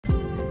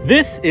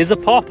This is a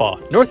pawpaw,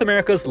 North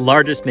America's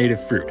largest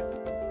native fruit.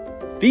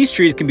 These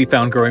trees can be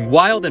found growing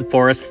wild in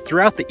forests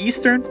throughout the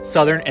eastern,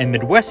 southern, and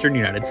midwestern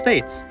United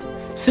States.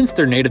 Since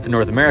they're native to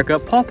North America,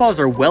 pawpaws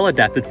are well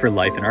adapted for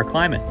life in our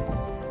climate.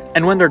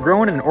 And when they're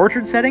grown in an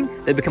orchard setting,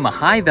 they become a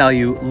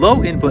high-value,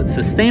 low-input,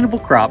 sustainable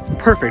crop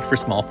perfect for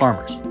small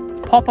farmers.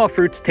 Pawpaw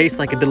fruits taste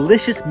like a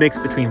delicious mix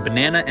between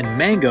banana and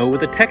mango with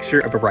the texture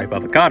of a ripe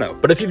avocado.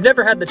 But if you've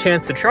never had the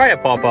chance to try a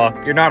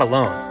pawpaw, you're not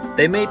alone.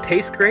 They may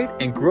taste great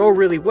and grow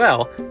really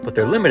well, but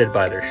they're limited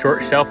by their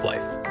short shelf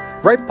life.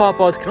 Ripe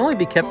pawpaws can only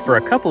be kept for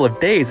a couple of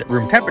days at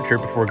room temperature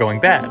before going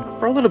bad,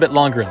 or a little bit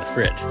longer in the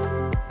fridge.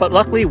 But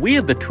luckily, we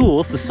have the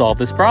tools to solve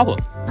this problem.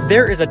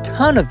 There is a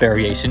ton of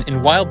variation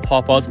in wild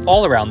pawpaws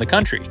all around the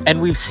country, and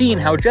we've seen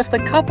how just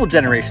a couple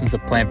generations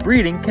of plant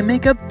breeding can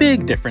make a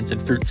big difference in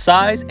fruit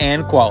size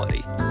and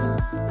quality.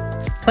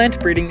 Plant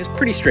breeding is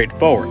pretty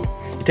straightforward.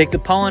 You take the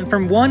pollen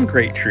from one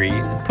great tree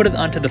and put it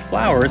onto the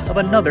flowers of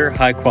another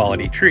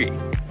high-quality tree.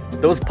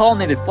 Those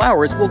pollinated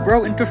flowers will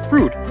grow into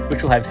fruit,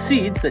 which will have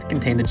seeds that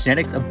contain the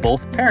genetics of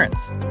both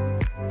parents.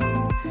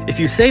 If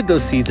you save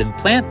those seeds and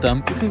plant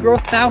them, you can grow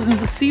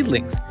thousands of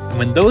seedlings. And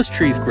when those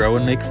trees grow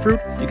and make fruit,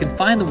 you can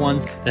find the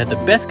ones that have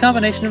the best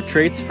combination of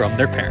traits from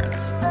their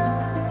parents.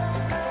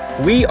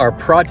 We are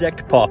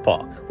Project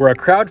Pawpaw. We're a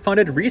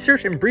crowd-funded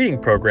research and breeding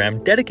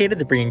program dedicated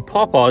to bringing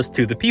pawpaws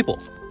to the people.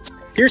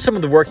 Here's some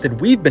of the work that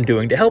we've been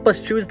doing to help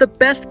us choose the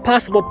best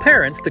possible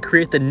parents to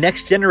create the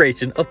next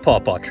generation of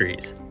pawpaw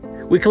trees.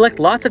 We collect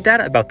lots of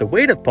data about the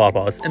weight of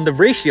pawpaws and the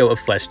ratio of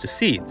flesh to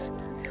seeds.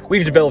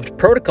 We've developed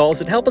protocols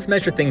that help us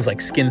measure things like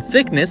skin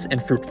thickness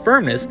and fruit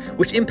firmness,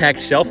 which impact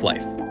shelf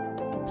life.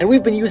 And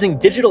we've been using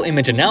digital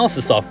image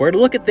analysis software to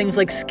look at things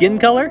like skin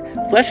color,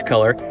 flesh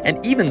color,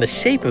 and even the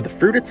shape of the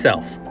fruit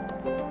itself.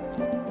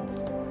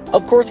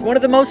 Of course, one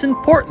of the most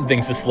important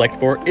things to select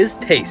for is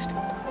taste.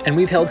 And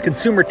we've held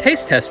consumer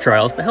taste test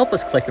trials to help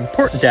us collect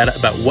important data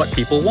about what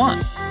people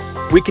want.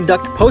 We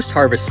conduct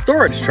post-harvest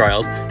storage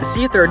trials to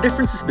see if there are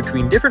differences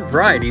between different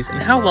varieties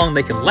and how long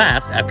they can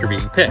last after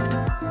being picked.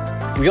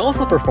 We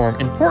also perform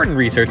important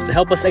research to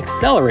help us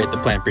accelerate the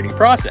plant breeding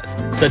process,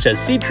 such as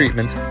seed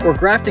treatments or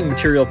grafting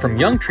material from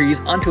young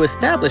trees onto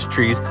established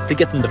trees to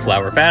get them to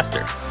flower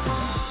faster.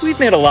 We've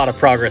made a lot of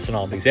progress in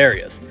all these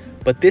areas,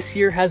 but this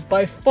year has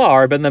by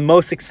far been the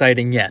most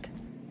exciting yet.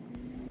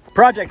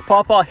 Project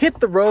Pawpaw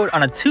hit the road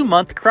on a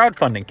 2-month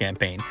crowdfunding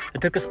campaign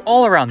that took us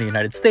all around the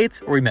United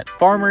States, where we met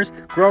farmers,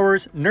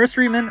 growers,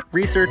 nurserymen,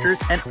 researchers,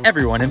 and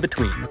everyone in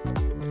between.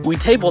 We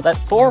tabled at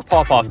 4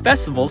 pawpaw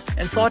festivals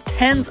and saw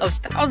tens of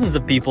thousands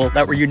of people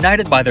that were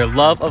united by their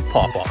love of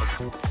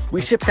pawpaws.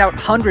 We shipped out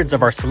hundreds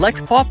of our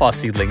select pawpaw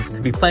seedlings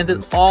to be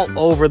planted all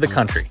over the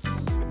country.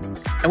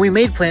 And we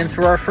made plans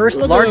for our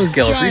first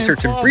large-scale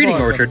research and breeding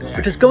orchard,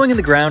 which is going in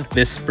the ground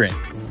this spring.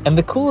 And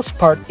the coolest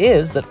part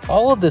is that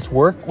all of this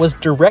work was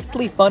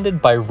directly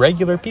funded by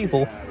regular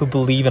people who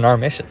believe in our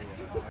mission.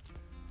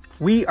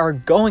 We are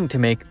going to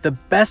make the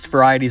best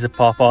varieties of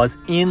pawpaws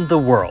in the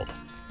world.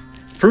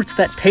 Fruits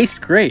that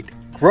taste great,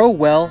 grow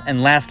well,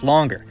 and last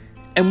longer,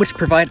 and which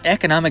provide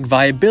economic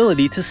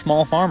viability to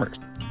small farmers.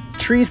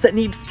 Trees that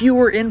need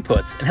fewer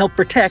inputs and help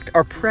protect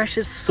our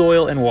precious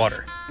soil and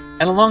water.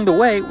 And along the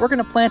way, we're going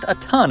to plant a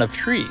ton of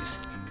trees.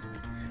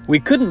 We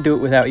couldn't do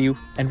it without you,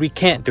 and we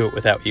can't do it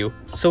without you,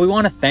 so we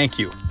want to thank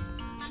you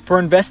for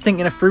investing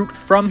in a fruit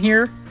from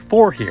here,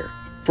 for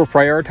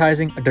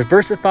prioritizing a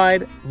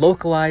diversified,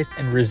 localized,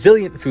 and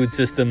resilient food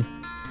system,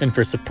 and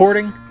for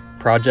supporting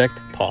Project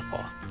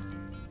Pawpaw.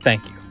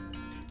 Thank you.